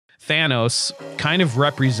Thanos kind of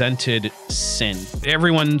represented sin.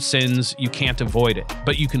 Everyone sins, you can't avoid it,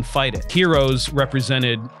 but you can fight it. Heroes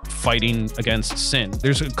represented fighting against sin.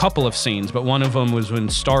 There's a couple of scenes, but one of them was when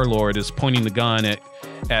Star-Lord is pointing the gun at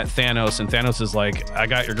Thanos, and Thanos is like, I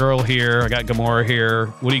got your girl here, I got Gamora here,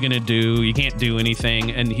 what are you gonna do? You can't do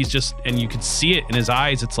anything. And he's just, and you could see it in his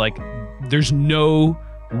eyes, it's like, there's no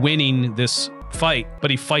winning this fight,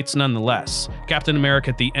 but he fights nonetheless. Captain America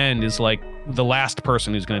at the end is like the last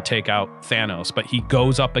person who's going to take out Thanos, but he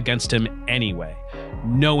goes up against him anyway,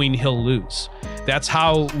 knowing he'll lose. That's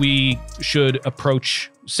how we should approach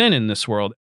sin in this world.